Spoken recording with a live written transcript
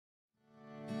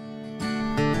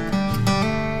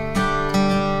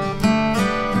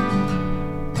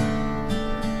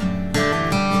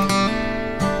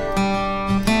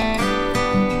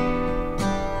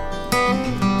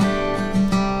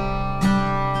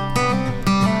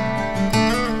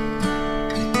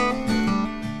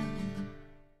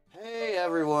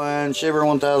1000, Shiver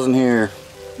 1000 here.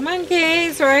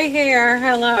 Monkeys right here.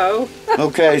 Hello.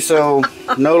 Okay, so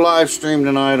no live stream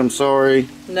tonight, I'm sorry.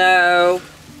 No.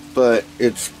 But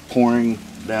it's pouring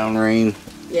down rain.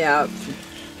 Yeah.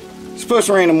 It's supposed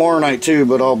to rain tomorrow night too,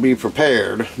 but I'll be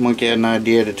prepared. Monkey had an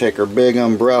idea to take her big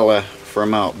umbrella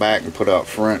from out back and put out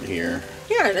front here.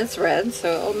 Yeah, and it's red, so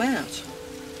it'll match.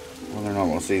 Well, they're not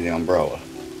going to see the umbrella.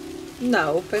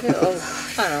 No, but it'll,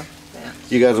 I don't know. Yeah.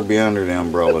 You guys will be under the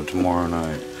umbrella tomorrow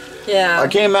night. Yeah. I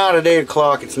came out at 8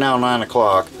 o'clock. It's now 9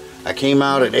 o'clock. I came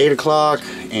out at 8 o'clock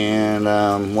and,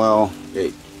 well,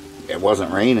 it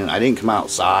wasn't raining. I didn't come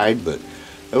outside, but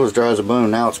it was dry as a bone.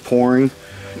 Now it's pouring.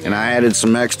 And I added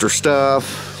some extra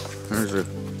stuff. There's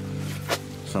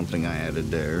something I added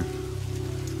there.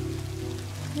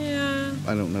 Yeah.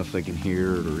 I don't know if they can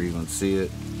hear it or even see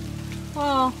it.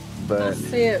 Well, but we'll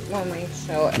see it when we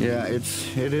show it. Yeah,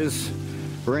 it is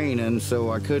raining,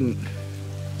 so I couldn't.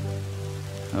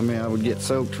 I mean, I would get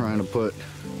soaked trying to put.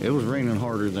 It was raining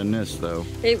harder than this, though.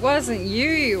 It wasn't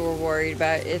you were worried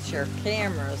about. It's your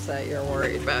cameras that you're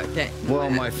worried about. Well,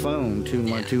 my phone,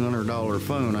 my $200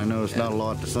 phone. I know it's not a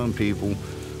lot to some people,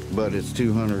 but it's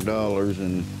 $200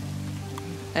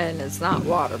 and it's not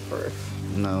waterproof.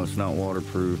 No, it's not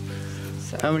waterproof.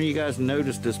 So. How many of you guys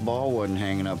noticed this ball wasn't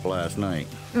hanging up last night?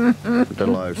 The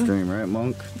live stream, right,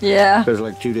 Monk? Yeah. Because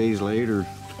like 2 days later,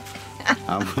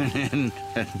 I went in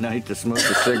at night to smoke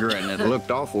a cigarette, and it looked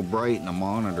awful bright in the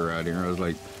monitor out here. I was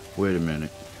like, wait a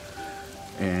minute.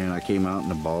 And I came out,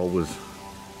 and the ball was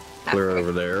clear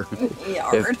over there.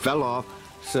 It fell off.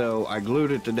 So I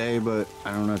glued it today, but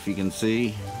I don't know if you can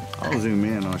see. I'll zoom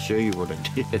in. I'll show you what I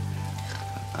did.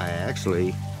 I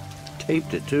actually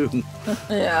taped it too.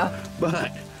 Yeah.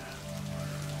 But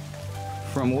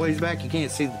from ways back, you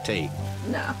can't see the tape.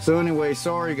 No. So anyway,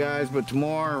 sorry guys, but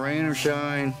tomorrow, rain or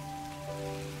shine,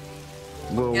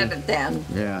 we'll get it done.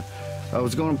 Yeah. I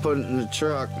was going to put it in the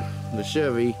truck, the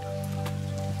Chevy,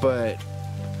 but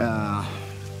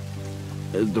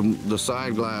the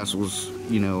side glass was,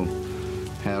 you know,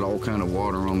 had all kind of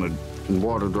water on the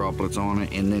water droplets on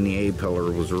it, and then the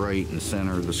A-pillar was right in the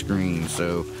center of the screen,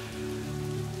 so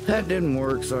that didn't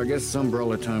work. So I guess it's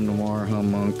umbrella time tomorrow, huh,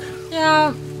 Monk?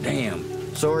 Yeah. Damn.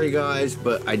 Sorry guys,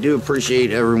 but I do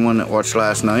appreciate everyone that watched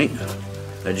last night,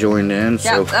 that joined in.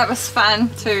 Yeah, that was fun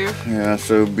too. Yeah,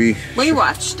 so we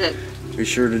watched it. Be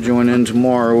sure to join in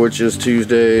tomorrow, which is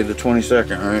Tuesday the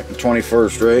 22nd, right? The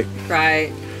 21st, right?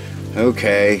 Right.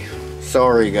 Okay.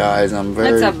 Sorry guys, I'm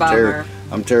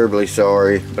terribly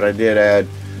sorry, but I did add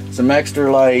some extra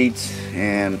lights,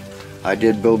 and I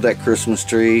did build that Christmas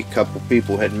tree. A couple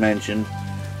people had mentioned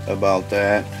about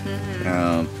that.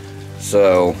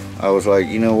 So I was like,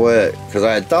 you know what? Because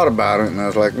I had thought about it, and I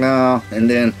was like, no. And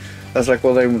then I was like,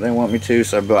 well, they want me to,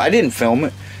 so I didn't film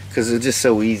it because it's just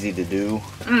so easy to do.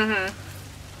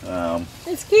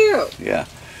 It's cute. Yeah,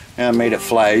 and I made it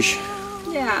flash.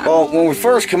 Yeah. Well, when we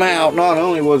first come out, not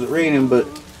only was it raining, but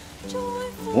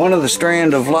one of the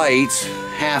strand of lights,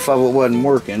 half of it wasn't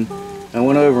working. I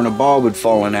went over and a bulb had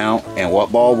fallen out, and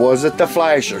what bulb was it? The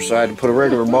flasher. So I had to put a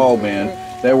regular bulb in.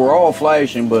 They were all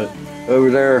flashing, but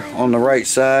over there on the right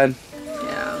side,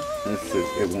 yeah,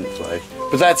 it won't flash.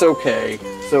 But that's okay.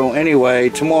 So anyway,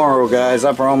 tomorrow, guys,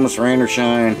 I promise, rain or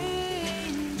shine,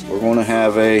 we're going to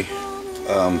have a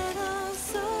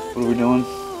what are we doing?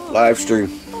 Live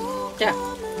stream. Yeah.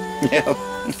 Yeah.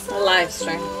 A live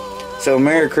stream. So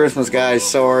Merry Christmas, guys.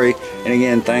 Sorry, and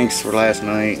again, thanks for last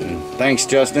night, and thanks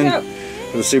Justin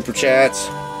for the super chats.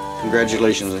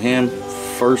 Congratulations to him,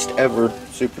 first ever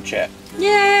super chat.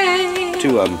 Yay!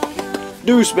 2 of them.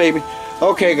 Deuce, baby.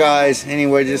 Okay, guys.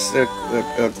 Anyway, just a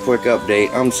quick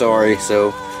update. I'm sorry.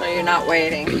 So you're not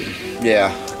waiting.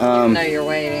 Yeah. Even though you're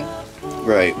waiting.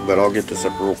 Right, but I'll get this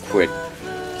up real quick.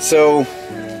 So,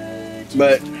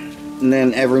 and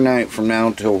then every night from now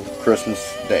until Christmas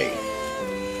Day.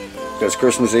 Because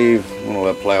Christmas Eve, I'm gonna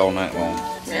let it play all night long.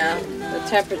 Yeah, the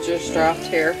temperature's dropped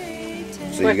here.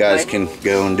 So you guys can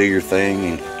go and do your thing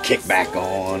and kick back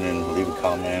on and leave a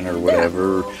comment or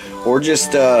whatever. Yeah. Or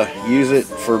just use it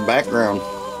for background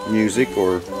music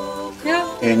or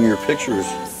in your pictures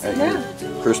at your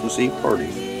Christmas Eve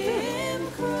parties. Yeah.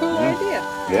 Cool idea.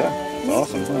 Yeah, it's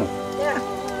awesome, huh? Yeah.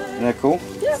 Isn't that cool?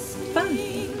 Yeah, fun.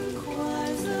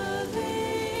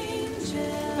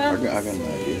 I got an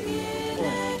idea.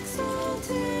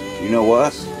 You know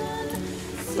what?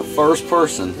 The first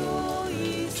person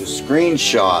to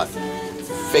screenshot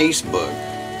Facebook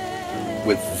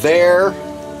with their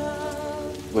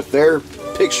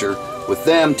picture, with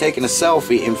them taking a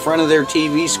selfie in front of their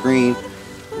TV screen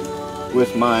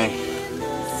with my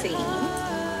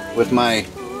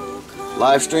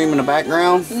live stream in the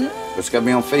background, It's got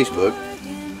me on Facebook.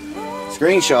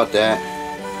 Screenshot that.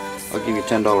 I'll give you a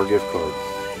 $10 gift card.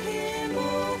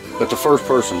 But the first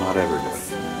person, not everybody.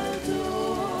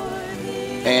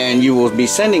 And you will be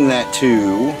sending that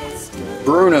to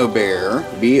Bruno Bear,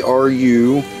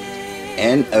 BrunoBear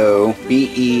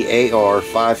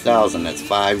 5000. That's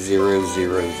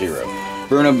 5000.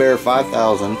 Bruno Bear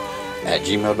 5000 at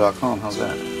gmail.com. How's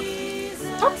that?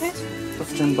 Okay.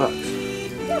 That's $10.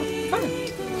 Yeah, fine.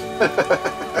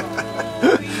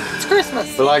 It's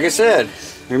Christmas. But like I said,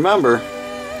 remember,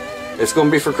 it's going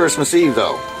to be for Christmas Eve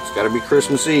though. It's got to be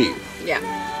Christmas Eve. Yeah.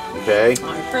 Okay?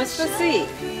 On Christmas Eve.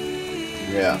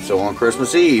 Yeah, so on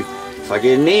Christmas Eve, if I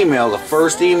get an email, the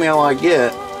first email I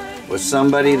get was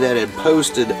somebody that had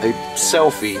posted a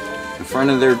selfie in front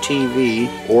of their TV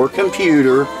or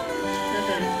computer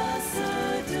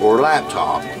or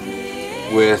laptop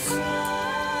with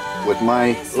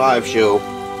my live show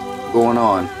going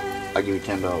on. I give you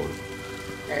 $10.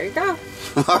 There you go.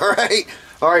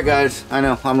 Alright guys, I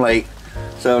know I'm late,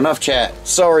 so enough chat.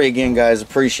 Sorry again guys,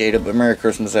 appreciate it, but Merry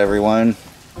Christmas everyone.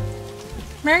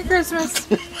 Merry Christmas.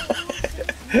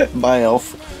 Bye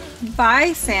Elf.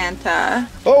 Bye Santa.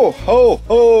 Oh ho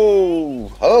ho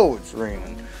ho, it's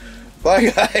raining. Bye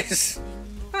guys.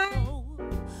 Bye.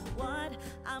 What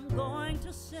I'm going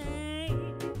to say.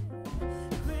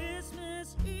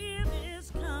 Christmas Eve is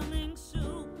coming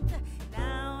soon.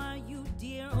 Now are you,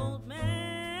 dear old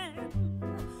man?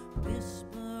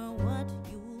 Whisper what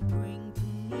you bring to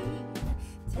me.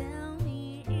 Tell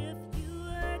me if you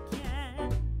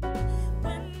can.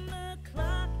 When the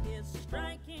clock is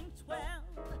striking.